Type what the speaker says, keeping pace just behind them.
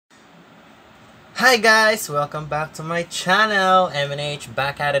Hi guys, welcome back to my channel. MNH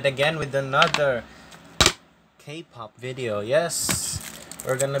back at it again with another K-pop video. Yes,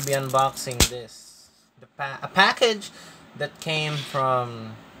 we're gonna be unboxing this. A package that came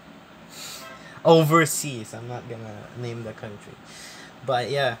from overseas. I'm not gonna name the country,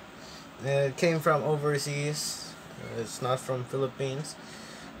 but yeah, it came from overseas. It's not from Philippines,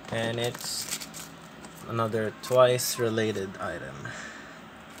 and it's another Twice related item.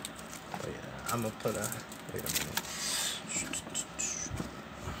 Oh yeah, I'm gonna put a, wait a minute,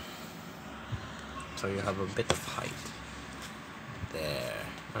 so you have a bit of height there.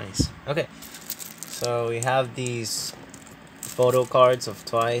 Nice. Okay, so we have these photo cards of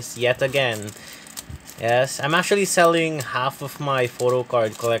Twice yet again. Yes, I'm actually selling half of my photo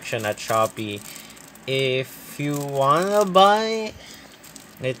card collection at Shopee. If you wanna buy,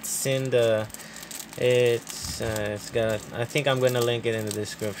 it's in the, it's got, I think I'm gonna link it in the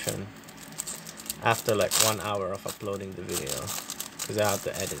description after like 1 hour of uploading the video, because I have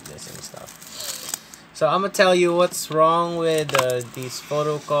to edit this and stuff. So I'm gonna tell you what's wrong with these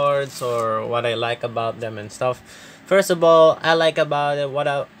photo cards, or what I like about them and stuff. First of all, I like about it,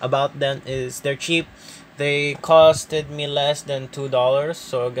 about them is they're cheap. They costed me less than $2,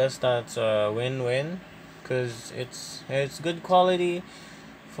 so I guess that's a win-win, because it's good quality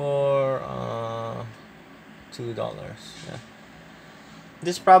for $2. Yeah.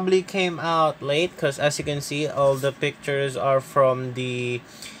 This probably came out late, because as you can see, all the pictures are from the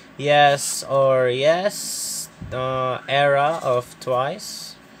Yes or Yes era of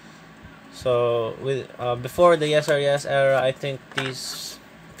Twice. So with before the Yes or Yes era, I think these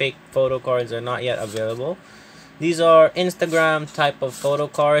fake photo cards are not yet available. These are Instagram type of photo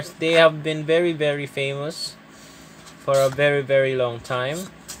cards. They have been very famous for a very long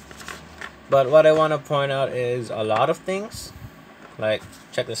time. But what I want to point out is a lot of things. Like,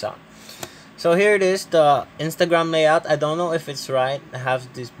 check this out. So here it is, the Instagram layout. I don't know if it's right. I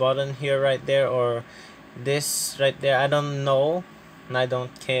have this button here right there, or this right there. I don't know, and I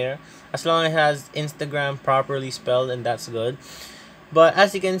don't care, as long as it has Instagram properly spelled, and that's good. But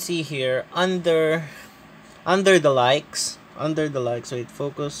as you can see here, under the likes, wait,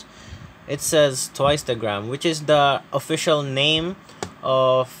 focus, it says Twicetagram, which is the official name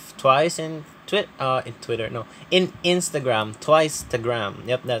of Twice in Twitter, no, in Instagram. Twicetagram,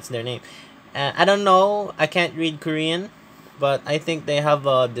 yep, that's their name. I don't know, I can't read Korean, but I think they have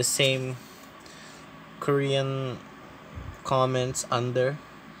the same Korean comments under,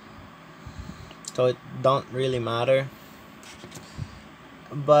 so it don't really matter.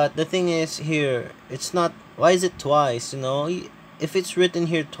 But the thing is here, it's not, why is it Twice, you know? If it's written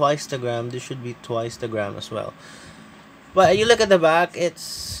here Twicetagram, there should be Twicetagram as well. But you look at the back,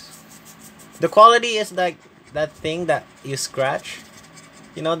 it's, the quality is like that thing that you scratch.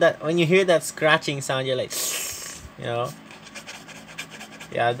 You know, that when you hear that scratching sound, you're like, you know.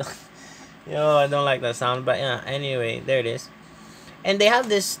 Yeah, I don't like that sound, but yeah. Anyway, there it is. And they have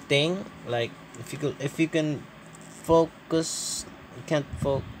this thing, like, if you can focus, you can't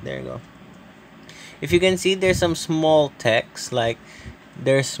focus. There you go. If you can see, there's some small text, like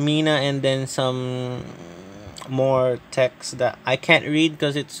there's Mina, and then some more text that I can't read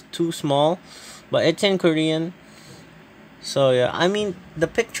because it's too small, but it's in Korean. So yeah, I mean, the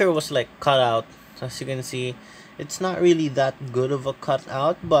picture was like cut out, as you can see. It's not really that good of a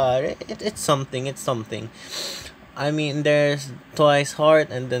cutout, but it's something. I mean, there's Twice heart,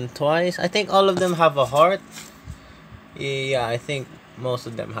 and then Twice. I think all of them have a heart. Yeah, I think most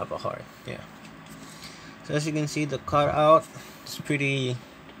of them have a heart. Yeah. So as you can see, the cutout is pretty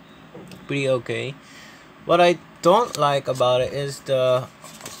okay. What I don't like about it is the,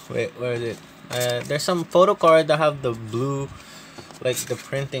 wait, where is it? There's some photo card that have the blue, like the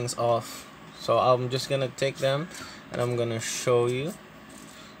printing's off. So I'm just gonna take them and I'm gonna show you.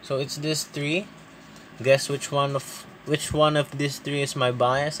 So it's this three. Guess which one of these three is my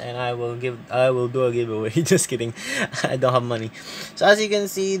bias, and I will do a giveaway. Just kidding. I don't have money. So as you can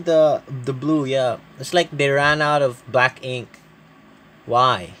see, the blue, yeah, it's like they ran out of black ink.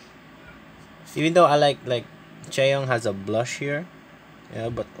 Why? Even though I like Chaeyoung has a blush here. Yeah,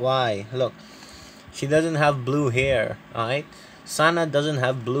 but why? Look, she doesn't have blue hair, alright? Sana doesn't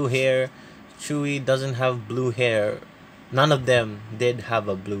have blue hair. Chewy doesn't have blue hair. None of them did have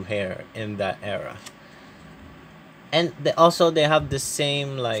a blue hair in that era. And they have the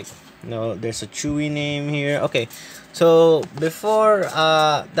same, like, no, there's a Chewy name here. Okay, so before,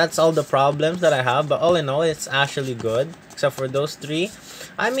 that's all the problems that I have, but all in all, it's actually good, except for those three.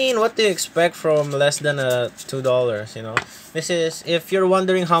 I mean, what do you expect from less than $2, you know? This is, if you're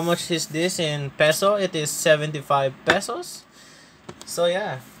wondering how much is this in peso, it is 75 pesos. So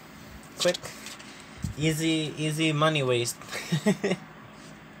yeah, quick Easy money waste.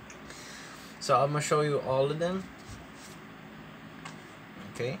 So I'm gonna show you all of them.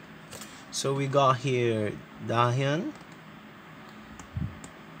 Okay, so we got here Dahyun.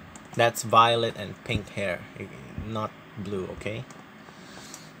 That's violet and pink hair, not blue. Okay,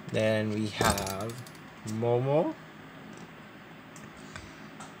 then we have Momo,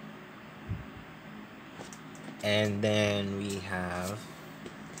 and then we have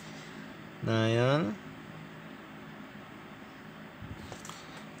Nayeon,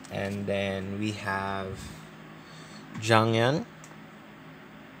 and then we have Janghyun.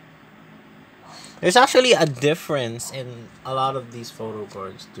 There's actually a difference in a lot of these photo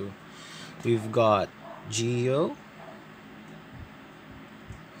cards too. We've got Gio.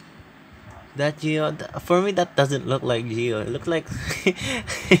 That Gio, for me, that doesn't look like Gio. It looks like.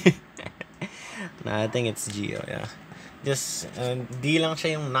 Nah, I think it's Gio. Yeah, just di lang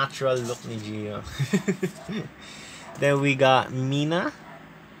siya yung natural look ni Gio. Then we got Mina.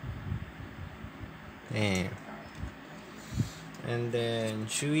 Damn. And then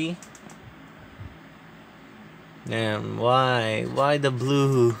Shui. Damn, why the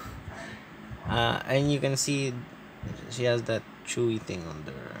blue? And you can see she has that chewy thing on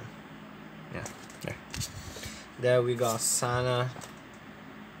there. Yeah, there. There we got Sana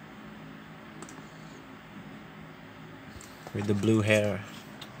with the blue hair,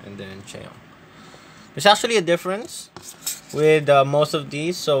 and then Cheon. There's actually a difference with most of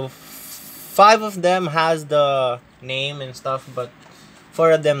these. So 5 of them has the name and stuff, but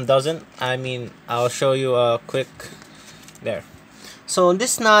 4 of them doesn't. I mean, I'll show you a quick there. So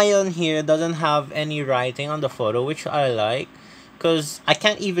this Nayeon here doesn't have any writing on the photo, which I like, because I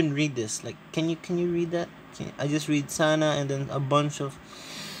can't even read this. Like, can you read that? I just read Sana and then a bunch of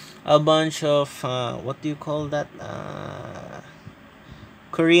what do you call that?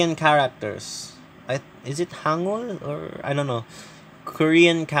 Korean characters. Is it Hangul or I don't know.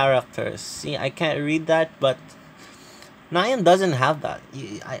 Korean characters. See, I can't read that, but Nayeon doesn't have that.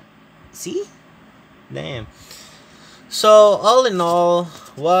 I see. Damn. So all in all,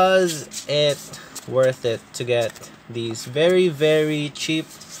 was it worth it to get these very, very cheap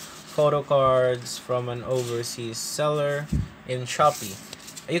photo cards from an overseas seller in Shopee?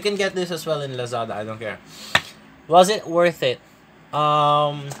 You can get this as well in Lazada. I don't care. Was it worth it?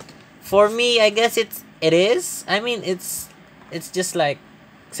 For me, I guess it is. I mean, it's just like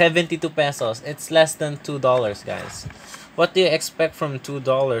 72 pesos. It's less than $2, guys. What do you expect from $2?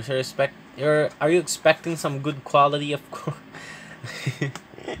 Are you expecting some good quality? Of course.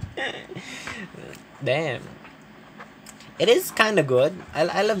 Damn. It is kind of good.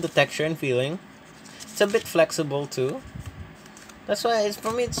 I love the texture and feeling. It's a bit flexible too. That's why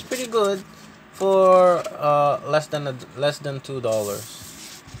for me it's pretty good for less than $2.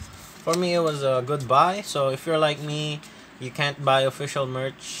 For me, it was a good buy. So if you're like me, you can't buy official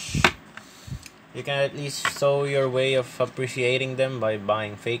merch. You can at least show your way of appreciating them by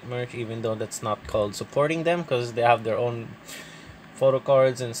buying fake merch, even though that's not called supporting them because they have their own photo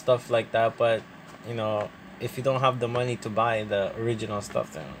cards and stuff like that. But you know, if you don't have the money to buy the original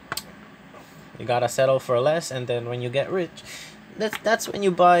stuff, then you gotta settle for less. And then when you get rich, that's when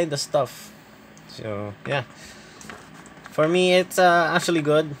you buy the stuff. So yeah, for me, it's actually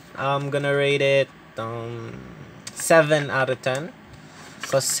good. I'm gonna rate it 7 out of 10.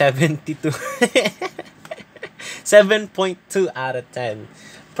 Because 72 7.2 out of 10.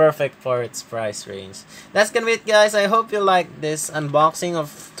 Perfect for its price range. That's gonna be it, guys. I hope you like this unboxing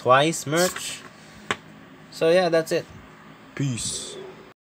of Twice merch. So yeah, that's it. Peace.